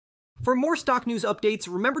For more stock news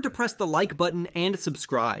updates, remember to press the like button and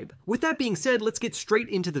subscribe. With that being said, let's get straight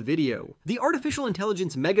into the video. The artificial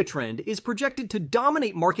intelligence megatrend is projected to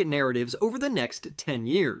dominate market narratives over the next 10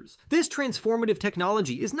 years. This transformative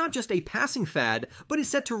technology is not just a passing fad, but is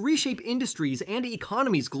set to reshape industries and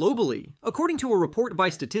economies globally. According to a report by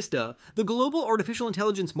Statista, the global artificial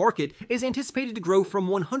intelligence market is anticipated to grow from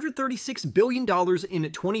 $136 billion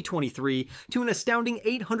in 2023 to an astounding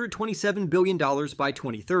 $827 billion by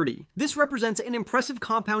 2030. This represents an impressive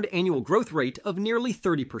compound annual growth rate of nearly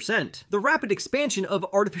 30%. The rapid expansion of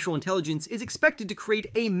artificial intelligence is expected to create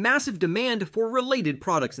a massive demand for related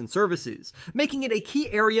products and services, making it a key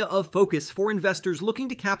area of focus for investors looking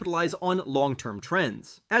to capitalize on long-term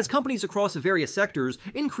trends. As companies across various sectors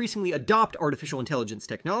increasingly adopt artificial intelligence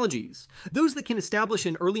technologies, those that can establish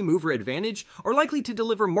an early mover advantage are likely to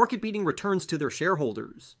deliver market-beating returns to their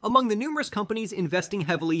shareholders. Among the numerous companies investing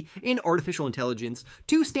heavily in artificial intelligence,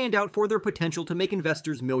 two stand out for their potential to make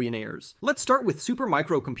investors millionaires. Let's start with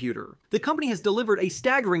Supermicro. The company has delivered a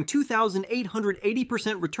staggering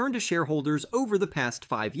 2,880% return to shareholders over the past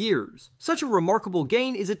 5 years. Such a remarkable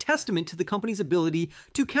gain is a testament to the company's ability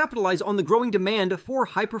to capitalize on the growing demand for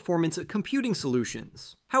high-performance computing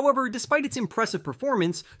solutions. However, despite its impressive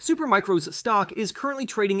performance, Supermicro's stock is currently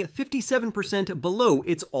trading 57% below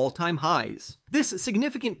its all-time highs. This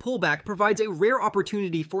significant pullback provides a rare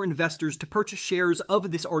opportunity for investors to purchase shares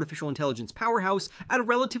of this artificial intelligence powerhouse at a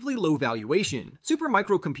relatively low valuation.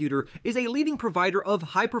 Supermicro is a leading provider of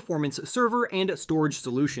high-performance server and storage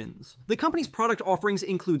solutions. The company's product offerings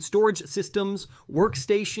include storage systems,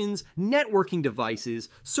 workstations, networking devices,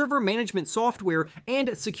 server management software,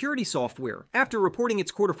 and security software. After reporting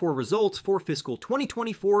its Q4 results for fiscal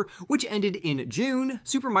 2024, which ended in June,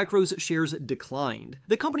 Supermicro's shares declined.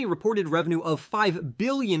 The company reported revenue of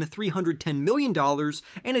 $5,310 million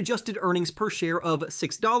and adjusted earnings per share of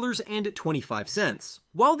 $6.25.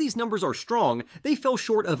 While these numbers are strong, they fell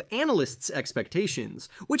short of analysts' expectations,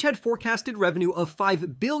 which had forecasted revenue of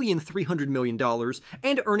 $5,300 million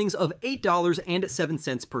and earnings of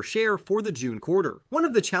 $8.07 per share for the June quarter. One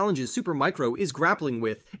of the challenges Supermicro is grappling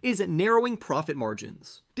with is narrowing profit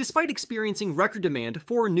margins. Despite experiencing record demand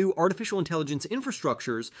for new artificial intelligence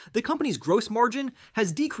infrastructures, the company's gross margin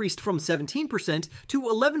has decreased from 17% to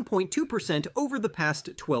 11.2% over the past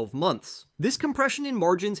 12 months. This compression in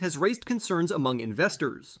margins has raised concerns among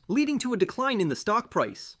investors, leading to a decline in the stock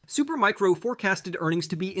price. Supermicro forecasted earnings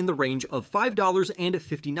to be in the range of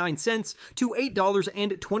 $5.59 to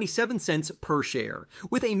 $8.27 per share,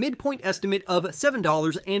 with a midpoint estimate of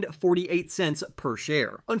 $7.48 per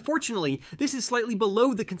share. Unfortunately, this is slightly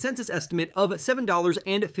below the consensus estimate of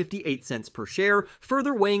 $7.58 per share,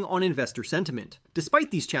 further weighing on investor sentiment.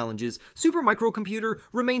 Despite these challenges, Supermicro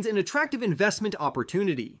remains an attractive investment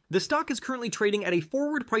opportunity. The stock is currently trading at a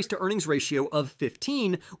forward price-to-earnings ratio of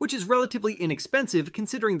 15, which is relatively inexpensive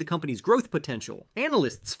considering the company's growth potential.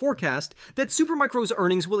 Analysts forecast that Supermicro's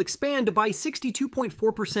earnings will expand by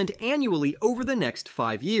 62.4% annually over the next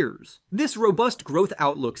 5 years. This robust growth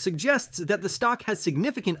outlook suggests that the stock has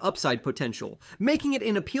significant upside potential, making it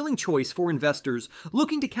an appealing choice for investors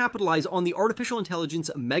looking to capitalize on the artificial intelligence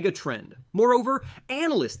megatrend. Moreover,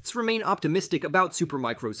 analysts remain optimistic about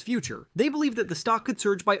Supermicro's future. They believe that the stock could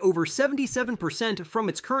surge by over 77% from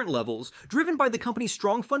its current levels, driven by the company's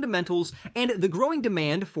strong fundamentals and the growing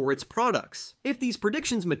demand for its products. If these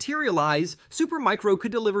predictions materialize, Supermicro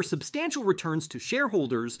could deliver substantial returns to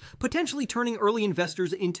shareholders, potentially turning early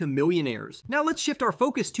investors into millionaires. Now let's shift our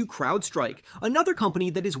focus to CrowdStrike, another company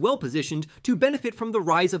that is well positioned to benefit from the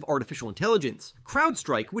rise of artificial intelligence.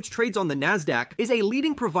 CrowdStrike, which trades on the Nasdaq, is a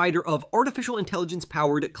leading provider of artificial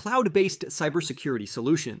intelligence-powered cloud-based cybersecurity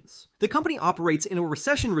solutions. The company operates in a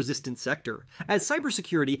recession-resistant sector, as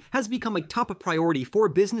cybersecurity has become a top priority for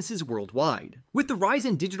businesses worldwide. With the rise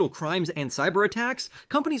in digital crimes and cyber attacks,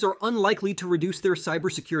 companies are unlikely to reduce their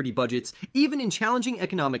cybersecurity budgets even in challenging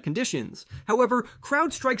economic conditions. However,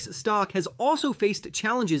 CrowdStrike's stock has also faced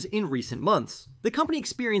challenges in recent months. The company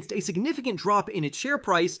experienced a significant drop in its share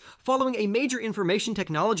price following a major information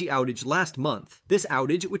technology outage last month. This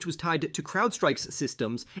outage, which was tied to CrowdStrike's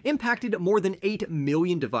systems, impacted more than 8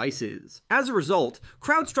 million devices. As a result,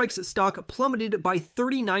 CrowdStrike's stock plummeted by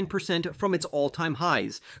 39% from its all-time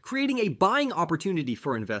highs, creating a buying opportunity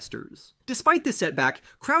for investors. Despite this setback,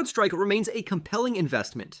 CrowdStrike remains a compelling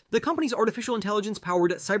investment. The company's artificial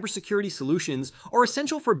intelligence-powered cybersecurity solutions are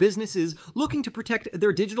essential for businesses looking to protect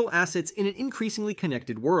their digital assets in an increasingly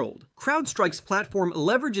connected world. CrowdStrike's platform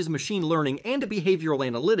leverages machine learning and behavioral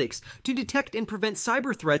analytics to detect and prevent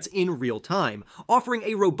cyber threats in real time, offering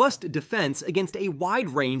a robust defense against a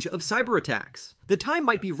wide range of cyber attacks. The time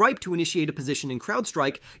might be ripe to initiate a position in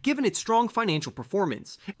CrowdStrike given its strong financial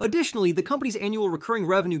performance. Additionally, the company's annual recurring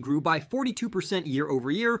revenue grew by 42% year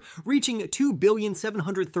over year, reaching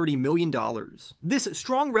 $2,730 million. This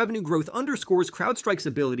strong revenue growth underscores CrowdStrike's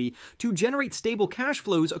ability to generate stable cash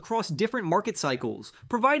flows across different market cycles,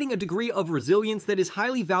 providing a degree of resilience that is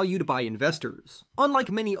highly valued by investors.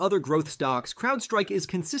 Unlike many other growth stocks, CrowdStrike is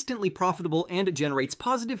consistently profitable and generates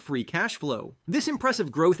positive free cash flow. This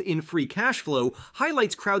impressive growth in free cash flow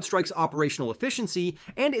highlights CrowdStrike's operational efficiency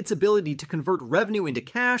and its ability to convert revenue into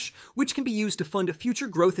cash, which can be used to fund future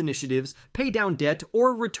growth initiatives, pay down debt,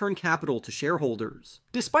 or return capital to shareholders.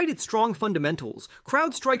 Despite its strong fundamentals,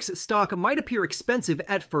 CrowdStrike's stock might appear expensive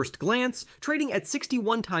at first glance, trading at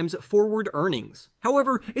 61 times forward earnings.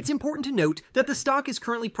 However, it's important to note that the stock is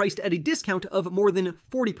currently priced at a discount of more than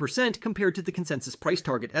 40% compared to the consensus price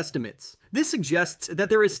target estimates. This suggests that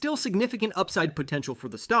there is still significant upside potential for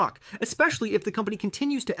the stock, especially if the company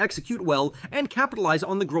continues to execute well and capitalize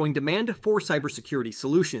on the growing demand for cybersecurity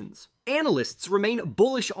solutions. Analysts remain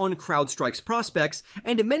bullish on CrowdStrike's prospects,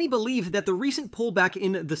 and many believe that the recent pullback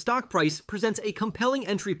in the stock price presents a compelling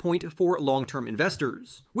entry point for long-term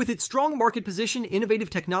investors. With its strong market position, innovative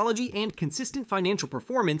technology, and consistent financial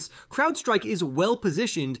performance, CrowdStrike is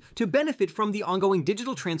well-positioned to benefit from the ongoing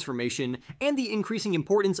digital transformation and the increasing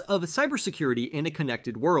importance of cybersecurity in a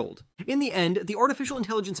connected world. In the end, the artificial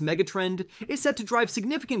intelligence megatrend is set to drive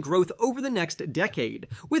significant growth over the next decade,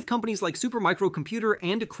 with companies like Supermicro Computer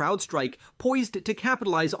and CrowdStrike poised to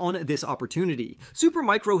capitalize on this opportunity.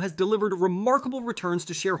 Supermicro has delivered remarkable returns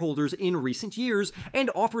to shareholders in recent years and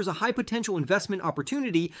offers a high potential investment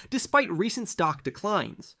opportunity despite recent stock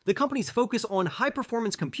declines. The company's focus on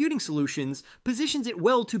high-performance computing solutions positions it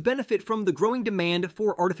well to benefit from the growing demand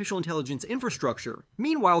for artificial intelligence infrastructure.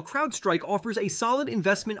 Meanwhile, CrowdStrike offers a solid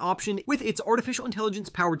investment option with its artificial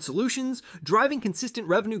intelligence-powered solutions, driving consistent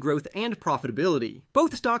revenue growth and profitability.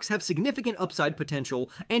 Both stocks have significant upside potential,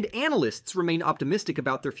 and analysts remain optimistic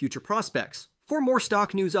about their future prospects. For more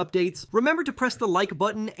stock news updates, remember to press the like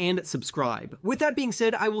button and subscribe. With that being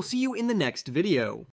said, I will see you in the next video.